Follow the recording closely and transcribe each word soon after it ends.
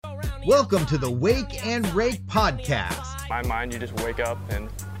Welcome to the Wake and Rake podcast. In my mind, you just wake up and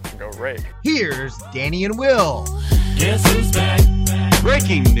go rake. Here's Danny and Will. Guess who's back?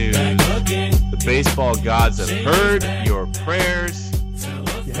 Breaking news. Back again. The baseball gods have heard your prayers.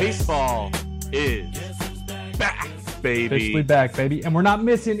 Baseball is back, baby. Officially back, baby. And we're not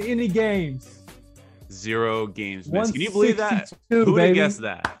missing any games. 0 games missed. Can you believe that? 162, Who would have baby. guessed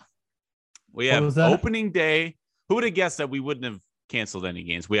that? We What have was that? opening day. Who would have guessed that we wouldn't have canceled any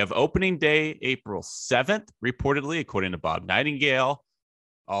games? We have opening day April 7th, reportedly, according to Bob Nightingale.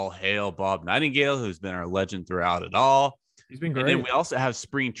 All hail Bob Nightingale, who's been our legend throughout it all. He's been And great. then we also have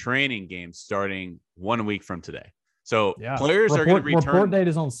spring training games starting 1 week from today. So Yeah. players are going to return Report date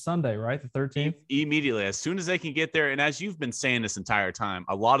is on Sunday, right? The 13th? immediately as soon as they can get there. And as you've been saying this entire time,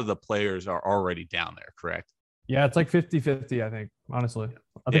 a lot of the players are already down there, correct? Yeah, it's like 50-50, I think, honestly.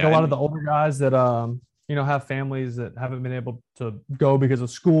 I think Yeah, a lot and- of the older guys that have families that haven't been able to go because of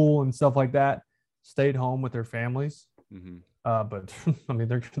school and stuff like that stayed home with their families. Mm-hmm. But I mean,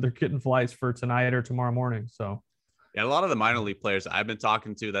 they're getting flights for tonight or tomorrow morning. So Yeah, a lot of the minor league players I've been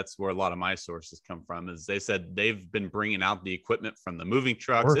talking to, that's where a lot of my sources come from, is they said they've been bringing out the equipment from the moving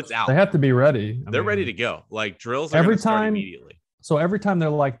trucks. It's out. they have to be ready. They're ready to go. Like drills are every going to start time- immediately. So every time they're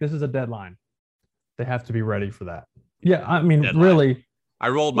like, this is a deadline, they have to be ready for that. Yeah, I mean, Deadline. really, I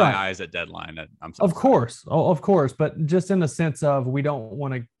rolled my Right. eyes at deadline. I'm so of sorry. course, of course, but just in the sense of we don't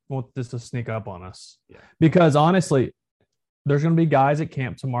want this to sneak up on us. Yeah. Because honestly, there's going to be guys at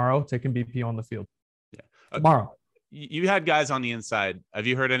camp tomorrow taking BP on the field. Yeah. Tomorrow. You had guys on the inside. Have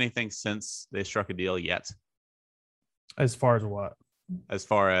you heard anything since they struck a deal yet? As far as what? As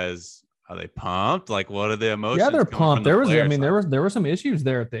far as, are they pumped? Like, what are the emotions? Yeah, they're coming from pumped. the There was, I player mean, side? there were some issues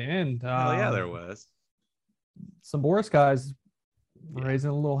there at the end. Hell yeah, there was. Some Boris guys Yeah. raising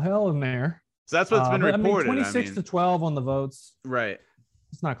a little hell in there. So that's what's been But, reported. 26 to 12 on the votes. Right.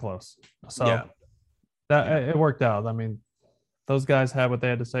 It's not close. So Yeah. that it worked out. I mean, those guys had what they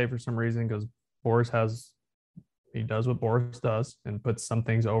had to say for some reason because he does what Boris does and puts some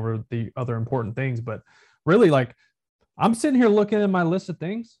things over the other important things. But really, like, I'm sitting here looking at my list of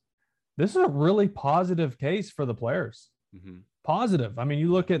things. This is a really positive case for the players. Mm-hmm. Positive. I mean,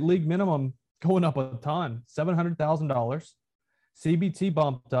 you look at league minimum going up a ton, $700,000. CBT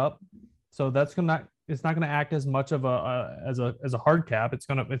bumped up, so it's not going to act as much of as a hard cap. It's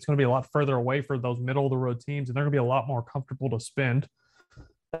going to be a lot further away for those middle of the road teams, and they're going to be a lot more comfortable to spend.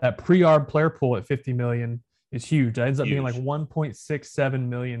 That pre-arb player pool at $50 million is huge. That ends up being like Huge. $1.67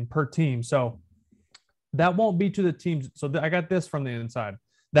 million per team. So that won't be to the teams. So I got this from the inside.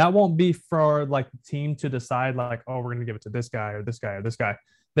 That won't be for like the team to decide like, oh, we're going to give it to this guy or this guy or this guy.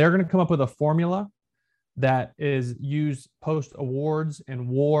 They're going to come up with a formula that is used post awards and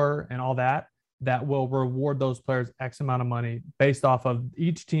WAR and all that will reward those players X amount of money based off of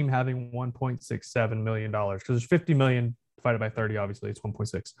each team having $1.67 million because there's 50 million divided by 30. Obviously it's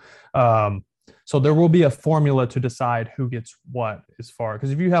 1.6. So there will be a formula to decide who gets what as far,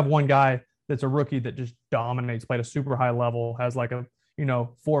 because if you have one guy that's a rookie that just dominates, played a super high level, has like a, 4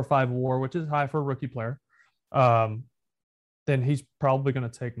 or 5 WAR, which is high for a rookie player, then he's probably going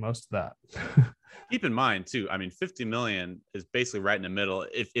to take most of that. Keep in mind too, I mean, 50 million is basically right in the middle.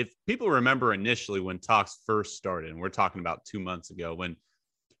 If people remember initially when talks first started, and we're talking about 2 months ago, when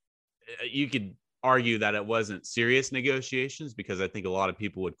you could argue that it wasn't serious negotiations because I think a lot of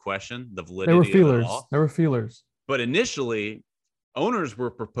people would question the validity There were of it feelers. all. There were feelers. But initially, owners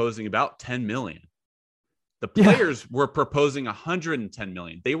were proposing about 10 million. The Yeah. players were proposing 110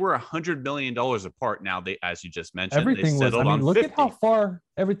 million. They were $100 million apart. Now they, as you just mentioned, Everything they was. settled on Look 50. at how far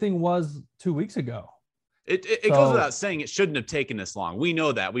everything was 2 weeks ago. It So- goes without saying it shouldn't have taken this long. We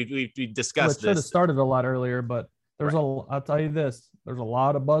know that. We Well, it discussed should have this. started a lot earlier, but I'll tell you this, there's a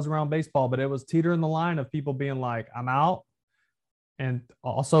lot of buzz around baseball, but it was teetering the line of people being like, I'm out. And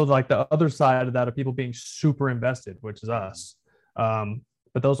also like the other side of that of people being super invested, which is us.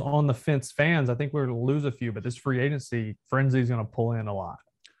 But those on the fence fans, I think we're going to lose a few, but this free agency frenzy is going to pull in a lot.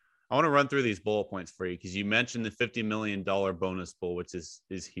 I want to run through these bullet points for you because you mentioned the $50 million bonus pool, which is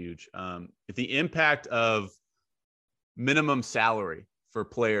huge. The impact of minimum salary for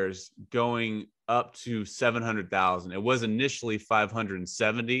players going up to 700,000. It was initially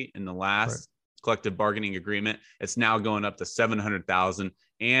 570 in the last collective bargaining agreement. It's now going up to 700,000.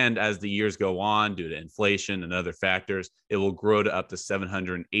 And as the years go on, due to inflation and other factors, it will grow to up to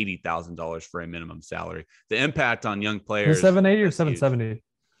 $780,000 for a minimum salary. The impact on young Is players. it 780 or is huge. 770?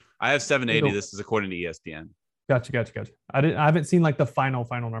 I have 780. Either- This is according to ESPN. Gotcha. I haven't seen like the final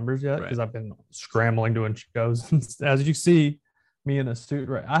numbers yet because I've been scrambling doing shows. As you see me in a suit,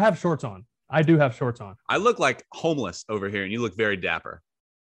 right? I have shorts on. I do have shorts on. I look like homeless over here, and you look very dapper.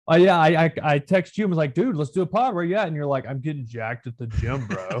 Oh yeah, I text you and was like, dude, let's do a pod. Where you at? And you're like, I'm getting jacked at the gym,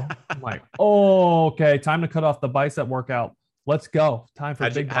 bro. I'm like, oh, okay, time to cut off the bicep workout. Let's go. Time for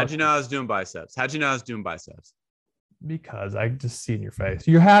How'd you know I was doing biceps? How'd you know I was doing biceps? Because I just see in your face.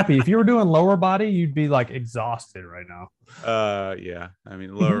 You're happy. If you were doing lower body, you'd be like exhausted right now. Yeah. I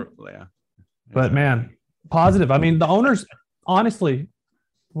mean, lower, yeah. But man, positive. I mean, the owners, honestly,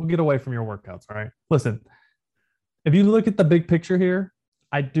 we'll get away from your workouts. All right. Listen, if you look at the big picture here,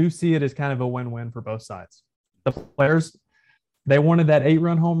 I do see it as kind of a win-win for both sides. The players, they wanted that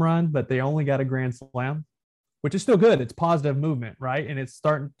 8-run home run, but they only got a grand slam, which is still good. It's positive movement, right? And it's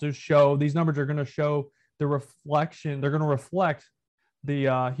starting to show, these numbers are going to show the reflection. They're going to reflect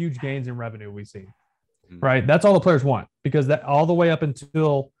the huge gains in revenue we've seen, right? That's all the players want, because that all the way up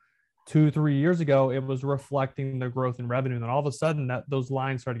until 2-3 years ago, it was reflecting the growth in revenue. And then all of a sudden that those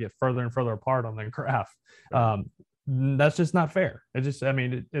lines start to get further and further apart on the graph. That's just not fair.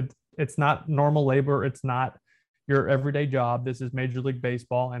 It's not normal labor. It's not your everyday job. This is Major League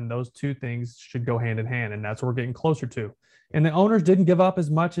Baseball, and those two things should go hand in hand. And that's what we're getting closer to. And the owners didn't give up as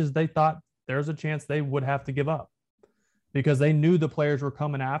much as they thought there's a chance they would have to give up, because they knew the players were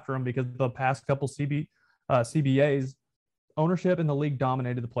coming after them, because the past couple CBAs, ownership in the league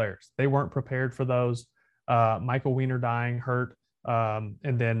dominated the players. They weren't prepared for those. Michael Weiner dying, hurt. And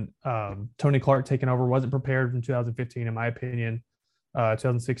then Tony Clark taking over, wasn't prepared in 2015, in my opinion,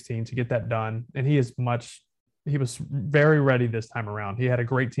 2016 to get that done. And he was very ready this time around. He had a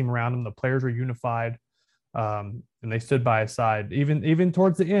great team around him. The players were unified, and they stood by his side. Even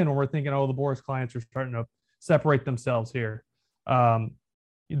towards the end, when we're thinking, oh, the Boras clients are starting to separate themselves here.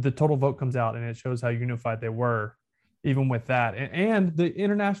 The total vote comes out, and it shows how unified they were, even with that. And the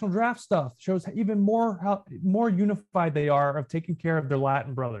international draft stuff shows even more how more unified they are of taking care of their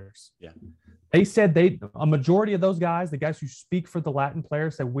Latin brothers. Yeah. They said a majority of those guys, the guys who speak for the Latin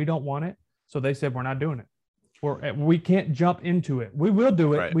players, said, we don't want it. So they said, we're not doing it. We can't jump into it. We will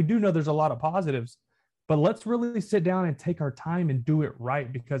do it. Right. We do know there's a lot of positives, but let's really sit down and take our time and do it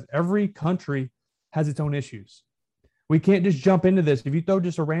right, because every country has its own issues. We can't just jump into this. If you throw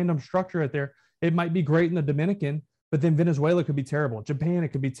just a random structure out there, it might be great in the Dominican, but then Venezuela could be terrible. Japan, it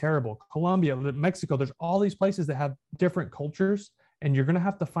could be terrible. Colombia, Mexico, there's all these places that have different cultures, and you're going to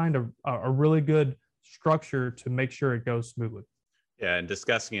have to find a really good structure to make sure it goes smoothly. Yeah, and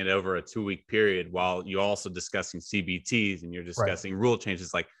discussing it over a 2-week period while you're also discussing CBTs and you're discussing rule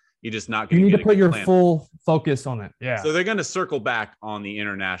changes, like you're just not going to. You need to put your full focus on it. Yeah. So they're going to circle back on the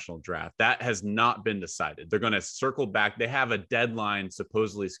international draft. That has not been decided. They're going to circle back. They have a deadline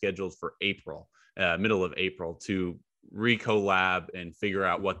supposedly scheduled for April, middle of April, to recollab and figure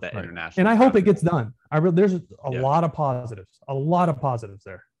out what that international. And I hope it gets done. There's a lot of positives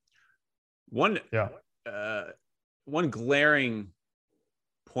there. One glaring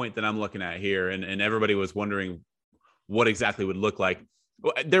point that I'm looking at here, and everybody was wondering what exactly would look like.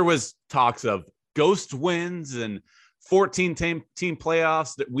 There was talks of ghost wins and 14 team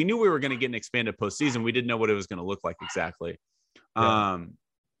playoffs. That we knew we were going to get an expanded postseason. We didn't know what it was going to look like exactly. Yeah.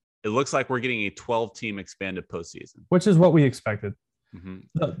 It looks like we're getting a 12-team expanded postseason, which is what we expected. Mm-hmm.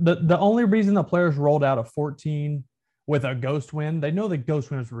 The only reason the players rolled out a 14 with a ghost win, they know the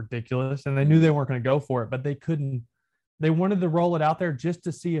ghost win was ridiculous, and they knew they weren't going to go for it, but they couldn't. They wanted to roll it out there just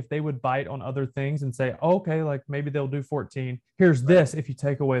to see if they would bite on other things and say, oh, okay, like maybe they'll do 14. Here's this if you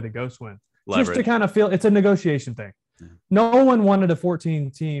take away the ghost win. Leverage. Just to kind of feel it's a negotiation thing. Yeah. No one wanted a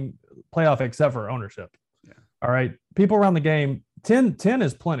 14-team playoff except for ownership. Yeah. All right. People around the game, 10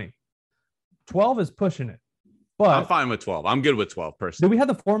 is plenty. 12 is pushing it. But I'm fine with 12. I'm good with 12 personally. Do we have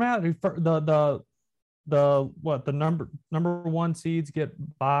the format? The number one seeds get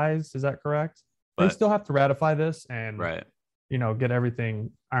buys? Is that correct? They still have to ratify this and get everything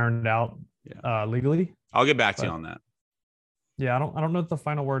ironed out legally. I'll get back to you on that. Yeah, I don't know if the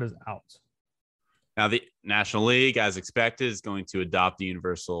final word is out. Now the National League, as expected, is going to adopt the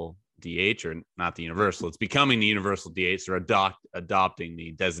universal DH, or not the universal. It's becoming the universal DH, or adopting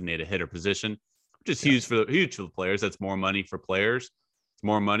the designated hitter position, which is huge for the players. That's more money for players. It's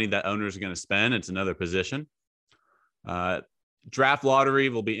more money that owners are going to spend. It's another position. Draft lottery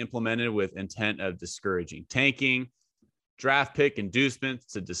will be implemented with intent of discouraging tanking. Draft pick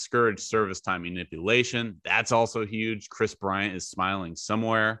inducements to discourage service time manipulation. That's also huge. Chris Bryant is smiling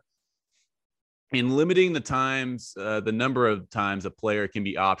somewhere. In limiting the number of times a player can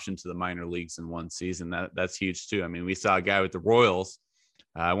be optioned to the minor leagues in one season. That's huge too. I mean, we saw a guy with the Royals.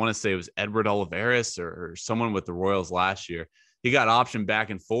 I want to say it was Edward Olivares or someone with the Royals last year. He got optioned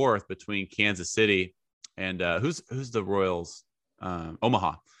back and forth between Kansas City and who's the Royals?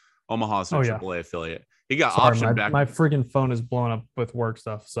 Omaha's their AAA affiliate. He got Sorry, optioned back. my freaking phone is blowing up with work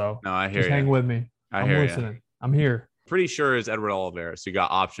stuff. So No, I hear just hang you. with me. I I'm hear listening. you. I'm here. Pretty sure is Edward Olivares, who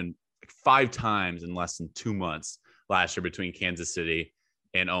got optioned like 5 times in less than 2 months last year between Kansas City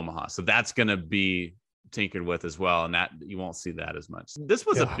and Omaha. So that's going to be tinkered with as well. And that you won't see that as much. This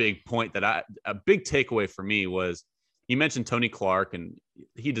was a big point a big takeaway for me was you mentioned Tony Clark, and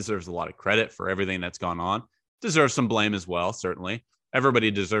he deserves a lot of credit for everything that's gone on. Deserves some blame as well, certainly.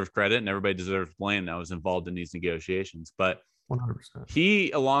 Everybody deserves credit and everybody deserves blame that was involved in these negotiations. But 100%.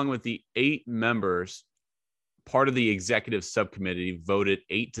 he, along with the 8 members, part of the executive subcommittee, voted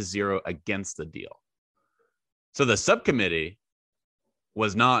 8-0 against the deal. So the subcommittee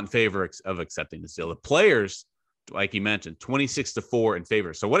was not in favor of accepting this deal. The players, like you mentioned, 26-4 in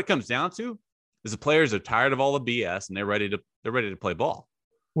favor. So what it comes down to is the players are tired of all the BS and they're ready to play ball.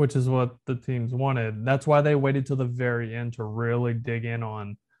 Which is what the teams wanted. That's why they waited till the very end to really dig in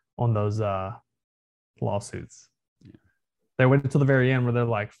on those lawsuits. Yeah. They waited till the very end where they're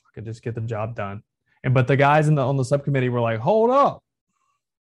like, "Fuck it, just get the job done." But the guys on the subcommittee were like, "Hold up,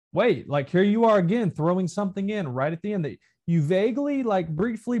 wait! Like here you are again, throwing something in right at the end that you vaguely, like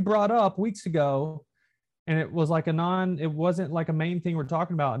briefly brought up weeks ago, and it was like it wasn't like a main thing we're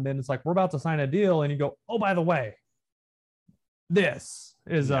talking about. And then it's like we're about to sign a deal, and you go, oh, by the way, this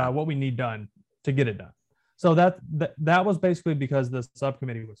is what we need done to get it done." So that was basically because the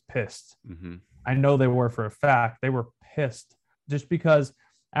subcommittee was pissed. Mm-hmm. I know they were for a fact. They were pissed just because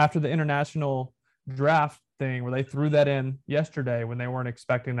after the international draft thing where they threw that in yesterday when they weren't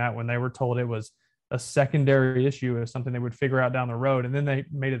expecting that, when they were told it was a secondary issue or something they would figure out down the road, and then they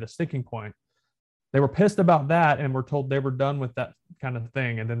made it a sticking point. They were pissed about that and were told they were done with that kind of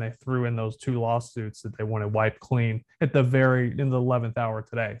thing. And then they threw in those 2 lawsuits that they wanted wiped clean in the 11th hour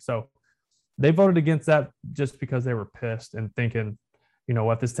today. So they voted against that just because they were pissed and thinking, you know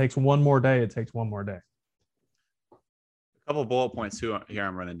what, this takes one more day. It takes one more day. A couple of bullet points here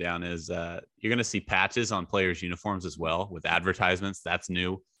I'm running down is you're going to see patches on players' uniforms as well with advertisements. That's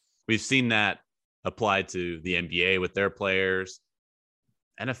new. We've seen that applied to the NBA with their players.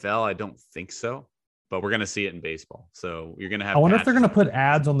 NFL, I don't think so. But we're going to see it in baseball. So you're going to have. I wonder if they're going to put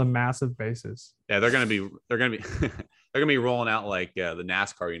ads on the massive bases. Yeah, they're going to be rolling out like the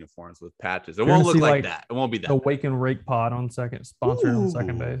NASCAR uniforms with patches. It won't look like that. It won't be that. The Wake and Rake pod on second, sponsored on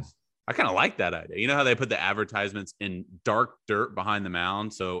second base. I kind of like that idea. You know how they put the advertisements in dark dirt behind the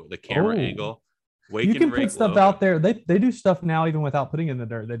mound, so the camera angle. Wake you can and Rake put stuff logo. Out there. They do stuff now even without putting it in the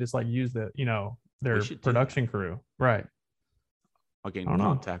dirt. They just like use their production crew. Right. Okay. I don't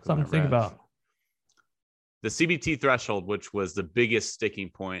know. Something to think about. The CBT threshold, which was the biggest sticking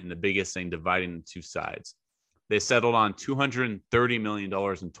point and the biggest thing dividing the two sides, they settled on $230 million in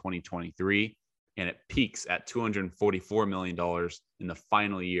 2023, and it peaks at $244 million in the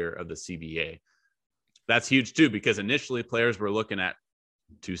final year of the CBA. That's huge too, because initially players were looking at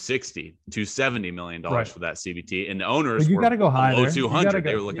 $260, $270 million for that CBT, and the owners were to go high below 200.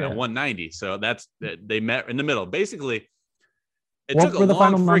 They were looking at 190. So they met in the middle. Basically, what were the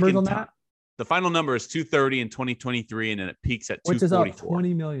final numbers on that? The final number is 230 in 2023, and then it peaks at 244. Which is up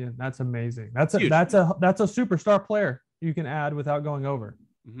 20 million. That's amazing. That's a superstar player you can add without going over.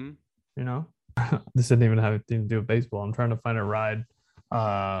 Mm-hmm. You know, this didn't even have anything to do with baseball. I'm trying to find a ride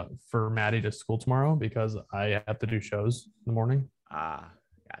for Maddie to school tomorrow because I have to do shows in the morning.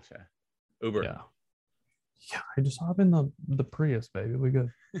 Gotcha. Uber. Yeah. I just hop in the Prius, baby. We good.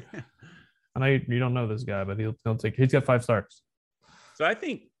 I know you don't know this guy, but he's got 5 stars. So I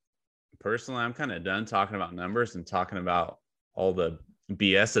think personally, I'm kind of done talking about numbers and talking about all the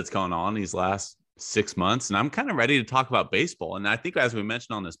BS that's going on these last 6 months. And I'm kind of ready to talk about baseball. And I think, as we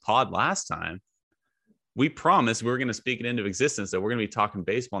mentioned on this pod last time, we promised we were going to speak it into existence that we're going to be talking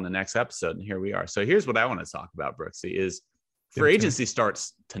baseball in the next episode. And here we are. So here's what I want to talk about, Brooksy, is free agency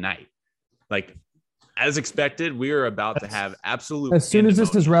starts tonight. Like, as expected, we are about to have absolute. As soon as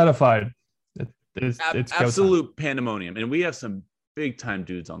this is ratified, it's absolute pandemonium. And we have some big time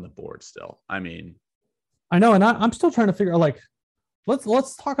dudes on the board still. I mean, I know, and I'm still trying to figure out, like,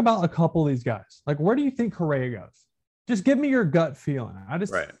 let's talk about a couple of these guys. Like, where do you think Correa goes? Just give me your gut feeling.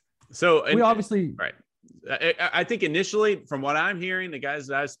 Right. So we obviously right. I think initially, from what I'm hearing, the guys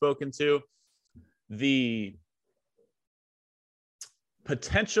that I've spoken to, the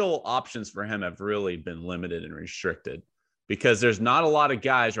potential options for him have really been limited and restricted because there's not a lot of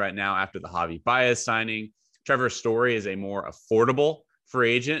guys right now after the Javi Baez signing. Trevor Story is a more affordable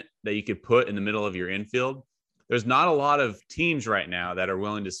free agent that you could put in the middle of your infield. There's not a lot of teams right now that are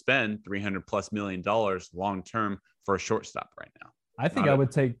willing to spend $300+ million long-term for a shortstop right now. I think I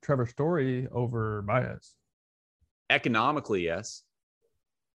would take Trevor Story over Baez. Economically, yes.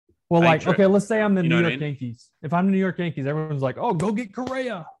 Well, I like, think okay, let's say I'm the you know New what I York mean? Yankees. If I'm the New York Yankees, everyone's like, "Oh, go get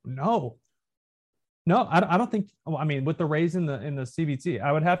Correa." No, I don't think. Well, I mean, with the Rays in the CBT,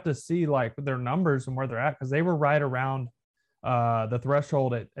 I would have to see like their numbers and where they're at because they were right around the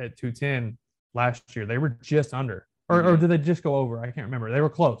threshold at 210 last year. They were just under, or did they just go over? I can't remember. They were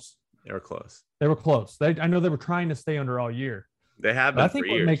close. They were close. They were close. I know they were trying to stay under all year. They have But been I think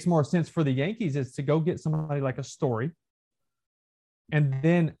for what years. makes more sense for the Yankees is to go get somebody like a Story, and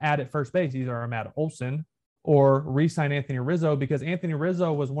then add at first base either a Matt Olson or re-sign Anthony Rizzo because Anthony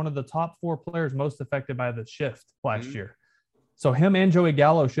Rizzo was one of the top 4 players most affected by the shift last year. So him and Joey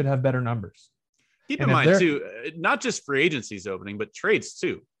Gallo should have better numbers. Keep And in if mind they're- too, not just free agencies opening, but trades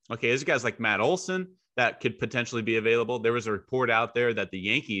too. Okay, there's guys like Matt Olson that could potentially be available. There was a report out there that the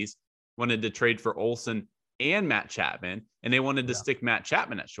Yankees wanted to trade for Olson and Matt Chapman, and they wanted to stick Matt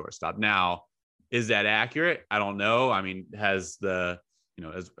Chapman at shortstop. Now, is that accurate? I don't know. I mean, has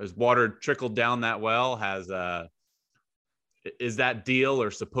water trickled down that well? Is that deal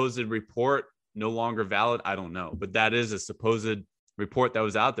or supposed report no longer valid? I don't know, but that is a supposed report that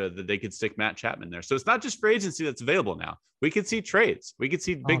was out there that they could stick Matt Chapman there. So it's not just free agency that's available now. We could see trades. We could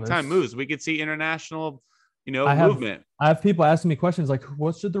see big time moves. We could see international, movement. I have people asking me questions like,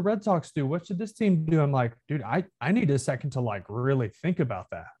 what should the Red Sox do? What should this team do? I'm like, dude, I need a second to like really think about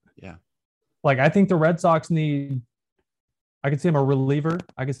that. Yeah. Like, I think the Red Sox need, I could see him a reliever.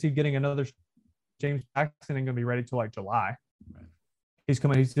 I could see getting another James Jackson and going to be ready till like July. Right.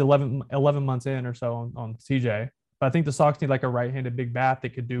 He's 11 months in or so on CJ. But I think the Sox need like a right-handed big bat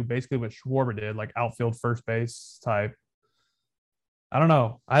that could do basically what Schwarber did, like outfield first base type. I don't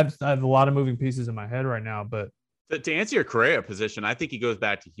know. I have a lot of moving pieces in my head right now, but to answer your Correa position, I think he goes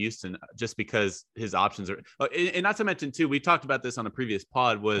back to Houston just because his options are, and not to mention too, we talked about this on a previous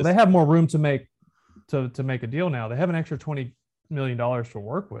pod was they have more room to make a deal now. They have an extra $20 million to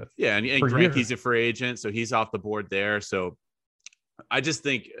work with. Yeah. And Greinke's a free agent, so he's off the board there. So I just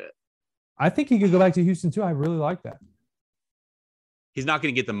think he could go back to Houston too. I really like that. He's not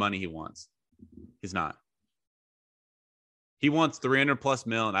going to get the money he wants. He's not. He wants 300 plus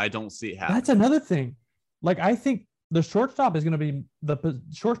mil, and I don't see it happening. That's another thing. Like, I think the shortstop is going to be the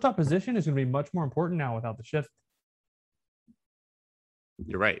shortstop position is going to be much more important now without the shift.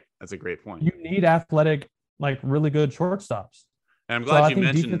 You're right. That's a great point. You need athletic, like really good shortstops. And I'm glad I you think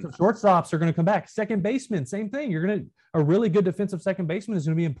mentioned defensive shortstops are going to come back. Second baseman, same thing. A really good defensive second baseman is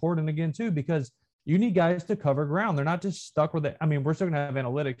going to be important again too, because you need guys to cover ground. They're not just stuck with it. I mean, we're still going to have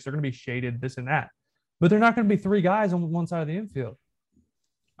analytics. They're going to be shaded, this and that, but they're not going to be 3 guys on one side of the infield.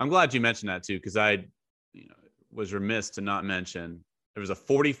 I'm glad you mentioned that too, because I was remiss to not mention there was a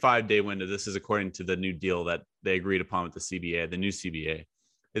 45-day window. This is according to the new deal that they agreed upon with the CBA, the new CBA.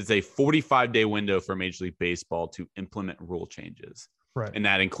 It's a 45-day window for Major League Baseball to implement rule changes. Right. And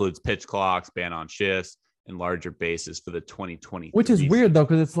that includes pitch clocks, ban on shifts, and larger bases for the 2020. Which is weird though,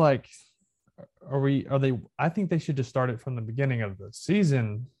 because it's like, are they? I think they should just start it from the beginning of the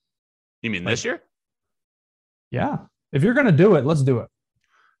season. You mean this year? Yeah. If you're going to do it, let's do it.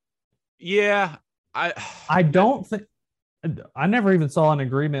 Yeah. I don't think I never even saw an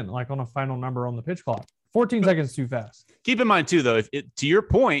agreement like on a final number on the pitch clock. 14 seconds too fast. Keep in mind too, though, to your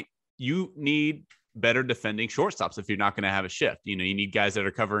point, you need better defending shortstops if you're not going to have a shift. You need guys that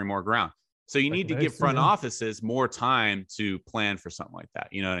are covering more ground. So you need to give front offices more time to plan for something like that.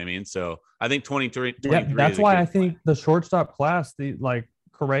 You know what I mean? So I think 23. Yeah, that's why I think the shortstop class, the like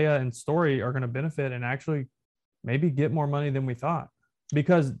Correa and Story, are going to benefit and actually maybe get more money than we thought,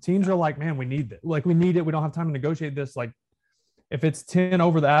 because teams are like, man, we need it. Like, we need it. We don't have time to negotiate this. Like, if it's 10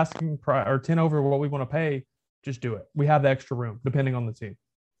 over the asking price or 10 over what we want to pay, just do it. We have the extra room depending on the team.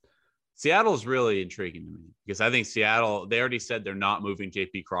 Seattle is really intriguing to me because I think Seattle, they already said they're not moving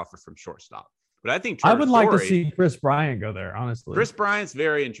JP Crawford from shortstop. But I think I would like to see Chris Bryant go there, honestly. Chris Bryant's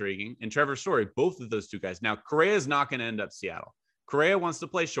very intriguing, and Trevor Story, both of those two guys. Now, Correa is not going to end up Seattle. Correa wants to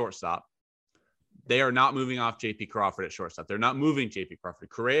play shortstop. They are not moving off JP Crawford at shortstop. They're not moving JP Crawford.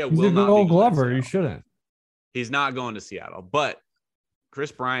 Correa He's will not be Gold going Glover. to You Seattle. shouldn't. He's not going to Seattle. But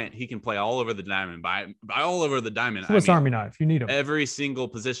Chris Bryant, he can play all over the diamond. By all over the diamond, Swiss Army knife. You need him. Every single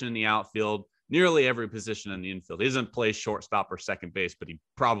position in the outfield, nearly every position in the infield. He doesn't play shortstop or second base, but he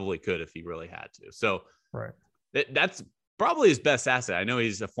probably could if he really had to. So right, that's probably his best asset. I know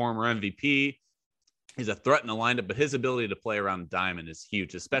he's a former MVP. He's a threat in the lineup, but his ability to play around the diamond is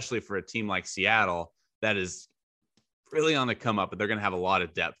huge, especially for a team like Seattle that is really on the come up, but they're going to have a lot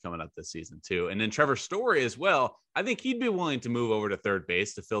of depth coming up this season too. And then Trevor Story as well. I think he'd be willing to move over to third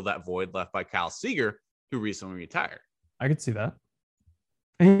base to fill that void left by Kyle Seager, who recently retired. I could see that.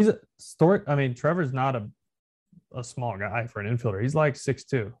 And he's a Story. I mean, Trevor's not a small guy for an infielder. He's like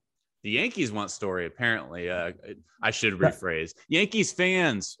 6'2". The Yankees want Story, apparently. I should rephrase. Yankees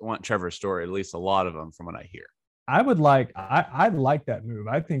fans want Trevor Story, at least a lot of them from what I hear. I like that move.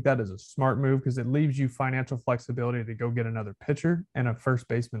 I think that is a smart move because it leaves you financial flexibility to go get another pitcher and a first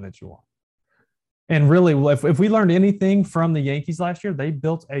baseman that you want. And really, if we learned anything from the Yankees last year, they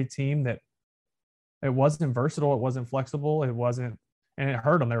built a team that it wasn't versatile, it wasn't flexible, and it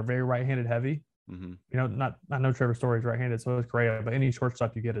hurt them. They were very right-handed heavy. Mm-hmm. You know, I know Trevor Story's right-handed, so it's Correa, but any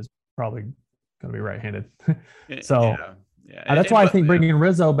shortstop you get is probably going to be right-handed. So that's why I think bringing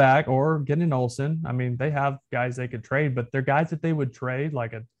Rizzo back or getting an Olsen, I mean, they have guys they could trade, but they're guys that they would trade,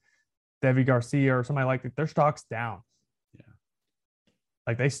 like a Deivi Garcia or somebody like that. Their stock's down. Yeah.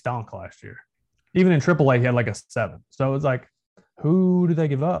 Like they stunk last year. Even in AAA, he had like a 7. So it's like, who do they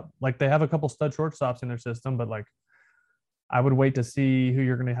give up? Like they have a couple stud shortstops in their system, but like I would wait to see who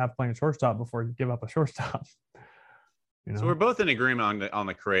you're going to have playing shortstop before you give up a shortstop. You know? So we're both in agreement on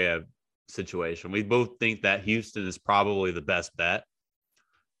the Correa situation. We both think that Houston is probably the best bet.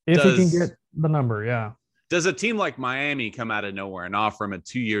 If he can get the number, yeah. Does a team like Miami come out of nowhere and offer him a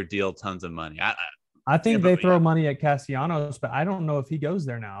 2-year deal, tons of money? I think they throw money at Castellanos, but I don't know if he goes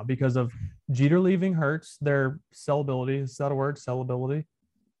there now because of Jeter leaving hurts their sellability. Is that a word? Sellability?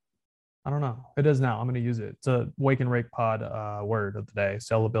 I don't know. It is now. I'm going to use it. It's a Wake and Rake pod word of the day,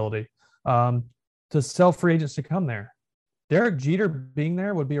 sellability. To sell free agents to come there. Derek Jeter being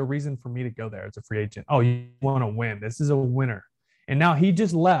there would be a reason for me to go there as a free agent. Oh, you want to win. This is a winner. And now he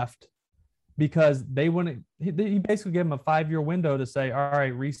just left because they wouldn't. He basically gave him a 5-year window to say, all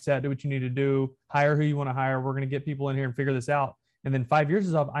right, reset, do what you need to do, hire who you want to hire. We're going to get people in here and figure this out. And then 5 years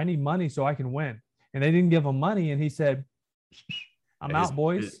is up. I need money so I can win. And they didn't give him money. And he said, I'm out,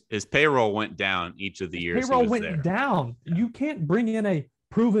 boys. His payroll went down each of the years. Payroll went down. Yeah. You can't bring in a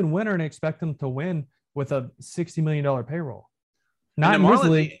proven winner and expect them to win with a $60 million payroll. Not in this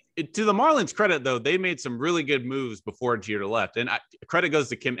league. To the Marlins' credit, though, they made some really good moves before Jeter left. And credit goes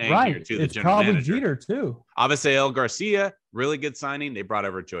to Kim Ng here, too, the general manager. Jeter, too. Avisail Garcia, really good signing. They brought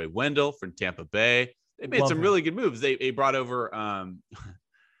over Joey Wendell from Tampa Bay. They made some really good moves. They brought over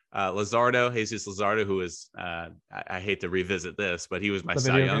Jesus Luzardo, who is, I hate to revisit this, but he was my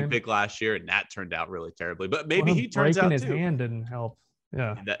Cy Young pick last year, and that turned out really terribly. But maybe he turns out, his hand didn't help.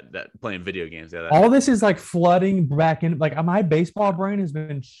 Yeah, that playing video games. Yeah, all this is like flooding back in. Like my baseball brain has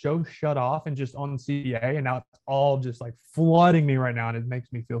been so shut off and just on CBA, and now it's all just like flooding me right now, and it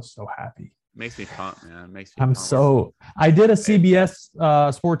makes me feel so happy. Makes me pumped, man. I did a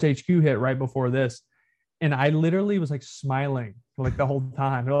CBS Sports HQ hit right before this, and I literally was like smiling like the whole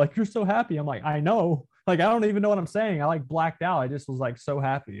time. They're like, "You're so happy." I'm like, "I know." Like I don't even know what I'm saying. I like blacked out. I just was like so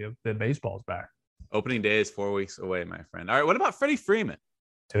happy that baseball's back. Opening day is 4 weeks away, my friend. All right, what about Freddie Freeman?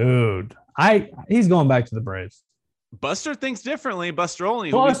 Dude, he's going back to the Braves. Buster thinks differently.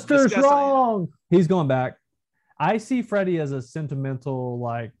 Buster's wrong. He's going back. I see Freddie as a sentimental,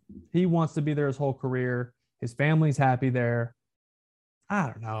 like he wants to be there his whole career. His family's happy there. I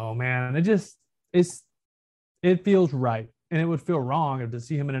don't know, man. It feels right, and it would feel wrong to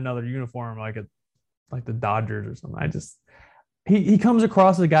see him in another uniform, like the Dodgers or something. He comes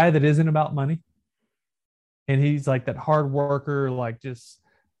across as a guy that isn't about money. And he's like that hard worker, like just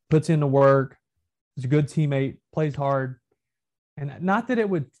puts in the work. He's a good teammate, plays hard. And not that it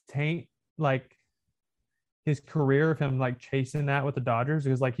would taint like his career of him like chasing that with the Dodgers,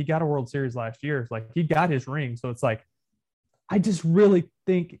 because like he got a World Series last year. It's like he got his ring. So it's like, I just really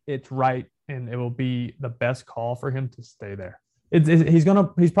think it's right. And it will be the best call for him to stay there. He's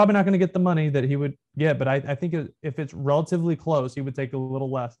probably not going to get the money that he would get, but I think if it's relatively close, he would take a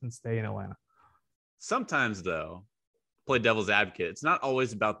little less and stay in Atlanta. Sometimes, though, play devil's advocate. It's not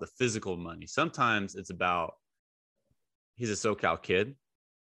always about the physical money. Sometimes it's about he's a SoCal kid.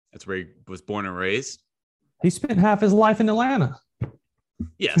 That's where he was born and raised. He spent half his life in Atlanta.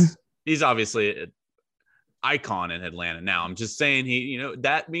 Yes, he's obviously an icon in Atlanta. Now, I'm just saying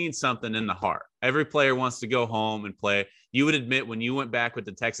that means something in the heart. Every player wants to go home and play. You would admit when you went back with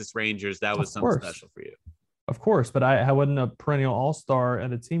the Texas Rangers, that was something special for you. Of course, but I wasn't a perennial all-star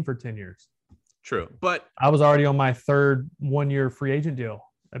at a team for 10 years. True, but I was already on my third 1-year free agent deal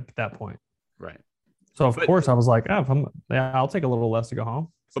at that point. Right. So of course I was like, I'll take a little less to go home.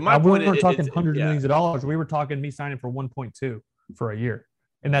 But we weren't talking hundreds of millions of dollars. We were talking me signing for 1.2 for a year,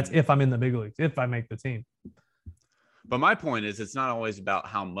 and that's if I'm in the big leagues, if I make the team. But my point is, it's not always about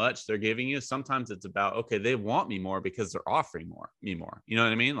how much they're giving you. Sometimes it's about, okay, they want me more because they're offering me more. You know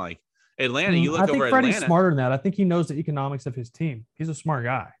what I mean? Like Atlanta, you look over Atlanta. I think Freddie's smarter than that. I think he knows the economics of his team. He's a smart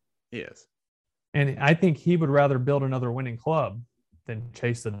guy. He is. And I think he would rather build another winning club than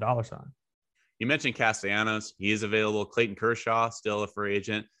chase the dollar sign. You mentioned Castellanos. He is available. Clayton Kershaw, still a free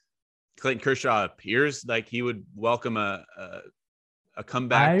agent. Clayton Kershaw appears like he would welcome a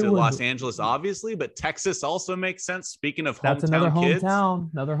comeback to Los Angeles, obviously, but Texas also makes sense. Speaking of that's another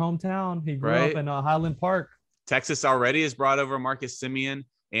hometown. He grew up in Highland Park. Texas already has brought over Marcus Semien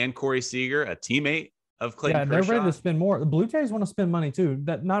and Corey Seager, a teammate of Clayton Kershaw. They're ready to spend more. The Blue Jays want to spend money too.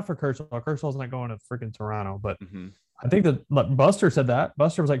 That not for Kershaw. Kershaw's not going to freaking Toronto, but I think that Buster said that.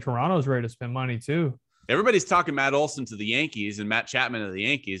 Buster was like, Toronto's ready to spend money too. Everybody's talking Matt Olson to the Yankees and Matt Chapman to the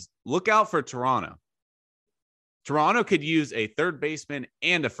Yankees. Look out for Toronto. Toronto could use a third baseman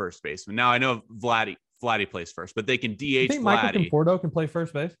and a first baseman. Now I know Vladdy plays first, but they can DH you think Vladdy. Michael Conforto can play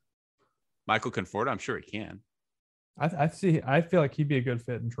first base? Michael Conforto, I'm sure he can. I feel like he'd be a good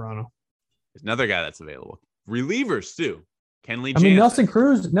fit in Toronto. There's another guy that's available. Relievers too. Kenley Jansen. I mean, Nelson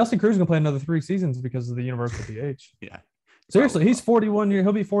Cruz can play another 3 seasons because of the universal DH. Yeah. Seriously, he's 41 years.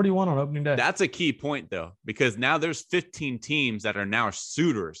 He'll be 41 on opening day. That's a key point, though, because now there's 15 teams that are now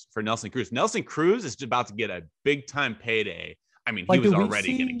suitors for Nelson Cruz. Nelson Cruz is about to get a big time payday. I mean, he was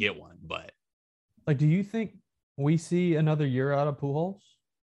already going to get one, but do you think we see another year out of Pujols?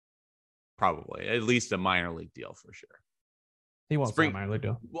 Probably, at least a minor league deal for sure. He won't sign a minor league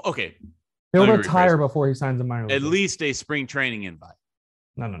deal. Well, okay, he'll retire before he signs a minor league. At least a spring training invite.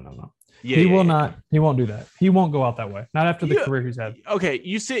 No. Yeah, he will not. He won't do that. He won't go out that way. Not after the career he's had. Okay,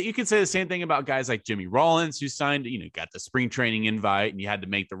 you could say the same thing about guys like Jimmy Rollins, who signed, got the spring training invite and you had to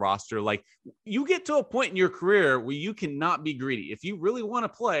make the roster. Like, you get to a point in your career where you cannot be greedy. If you really want to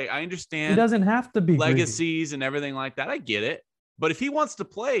play, I understand. He doesn't have to be legacies greedy and everything like that. I get it. But if he wants to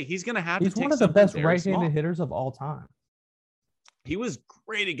play, he's going to have to take. He's one of the best right-handed hitters of all time. He was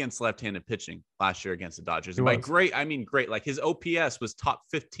great against left-handed pitching last year against the Dodgers. And by great, I mean great. Like, his OPS was top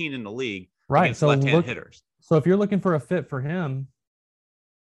 15 in the league against left-handed hitters. So if you're looking for a fit for him,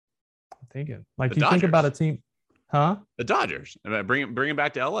 I'm thinking like you think about a team, huh? The Dodgers. Bring him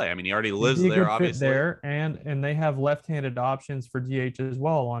back to LA. I mean, he already lives there, obviously. There, and they have left-handed options for DH as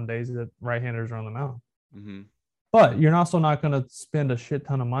well on days that right-handers are on the mound. Mm-hmm. But you're also not going to spend a shit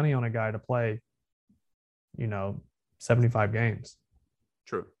ton of money on a guy to play, 75 games.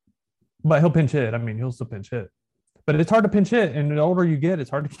 True. But he'll pinch hit. I mean, he'll still pinch hit. But it's hard to pinch hit. And the older you get,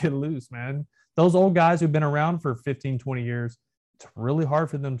 it's hard to get loose, man. Those old guys who've been around for 15, 20 years, it's really hard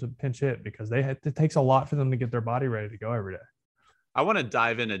for them to pinch hit because it takes a lot for them to get their body ready to go every day. I want to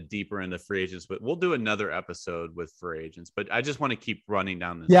dive deeper into free agents, but we'll do another episode with free agents. But I just want to keep running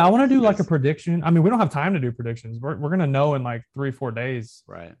down this. Yeah, I want to do like a prediction. I mean, we don't have time to do predictions. We're going to know in like 3-4 days.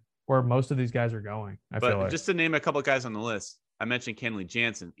 Right. Where most of these guys are going. I feel like. Just to name a couple of guys on the list, I mentioned Kenley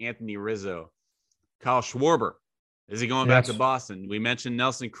Jansen, Anthony Rizzo, Kyle Schwarber. Is he going back to Boston? We mentioned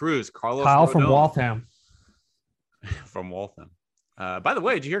Nelson Cruz, Kyle Rodon. From Waltham. From Waltham. By the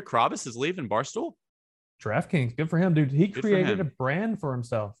way, did you hear Krabus is leaving Barstool? DraftKings, good for him, dude. He created a brand for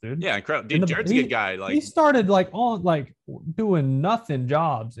himself, dude. Yeah, incredible. Dude, Jared's a good guy. Like, he started doing nothing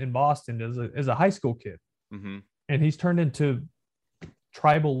jobs in Boston as a high school kid, and he's turned into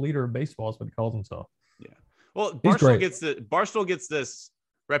tribal leader of baseball is what he calls himself. Yeah. Well, Barstool gets this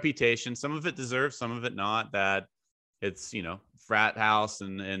reputation. Some of it deserves, some of it not. That it's frat house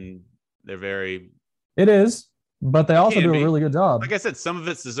and they're very. It is, but they also do a really good job. Like I said, some of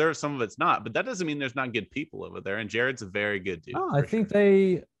it's deserved, some of it's not. But that doesn't mean there's not good people over there. And Jared's a very good dude. No, I think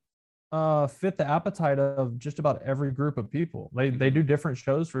they fit the appetite of just about every group of people. They do different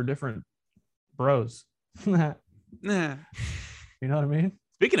shows for different bros. Nah. You know what I mean?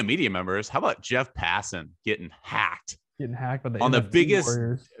 Speaking of media members, how about Jeff Passan getting hacked by the on the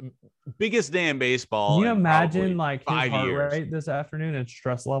Warriors. biggest day in baseball? Can you imagine like his heart rate this afternoon and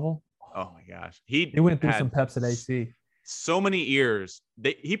stress level? Oh my gosh, he went through some Pepsi AC. So many ears.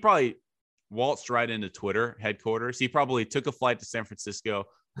 He probably waltzed right into Twitter headquarters. He probably took a flight to San Francisco,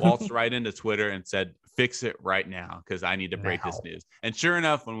 waltzed right into Twitter, and said, "Fix it right now because I need to break this news." And sure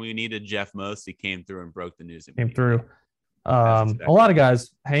enough, when we needed Jeff most, he came through and broke the news. Came through. A lot of guys.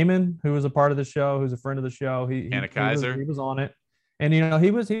 Heyman, who was a part of the show, who's a friend of the show, he was on it, and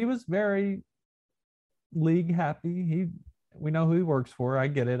he was very league happy. We know who he works for. I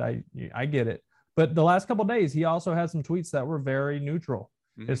get it. I get it. But the last couple of days, he also had some tweets that were very neutral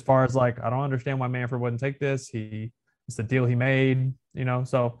as far as like, I don't understand why Manfred wouldn't take this. It's the deal he made.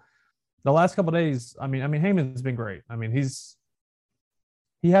 So the last couple of days, I mean, Heyman's been great. I mean,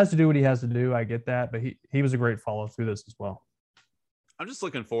 he has to do what he has to do. I get that, but he was a great follow through this as well. I'm just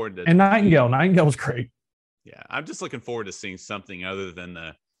looking forward to. And Nightingale was great. Yeah, I'm just looking forward to seeing something other than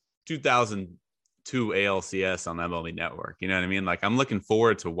the 2002 ALCS on MLB Network. You know what I mean? Like, I'm looking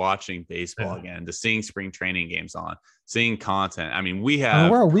forward to watching baseball again, to seeing spring training games on, seeing content. I mean,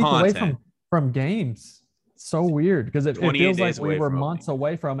 we're a week away from games. so weird because it 28 feels like days we away were from months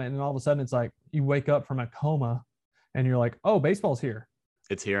away from it, and then all of a sudden it's like you wake up from a coma and you're like, oh, baseball's here.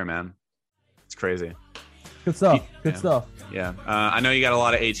 It's here, man. It's crazy. Good stuff. Good Yeah. stuff. Yeah. I know you got a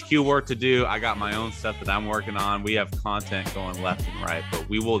lot of HQ work to do. I got my own stuff that I'm working on. We have content going left and right, but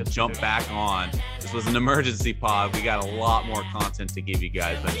we will jump back on. This was an emergency pod. We got a lot more content to give you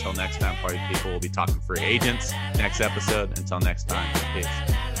guys. But until next time, party people, we'll be talking free agents next episode. Until next time, peace.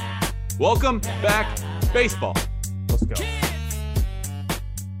 Welcome back, baseball. Let's go.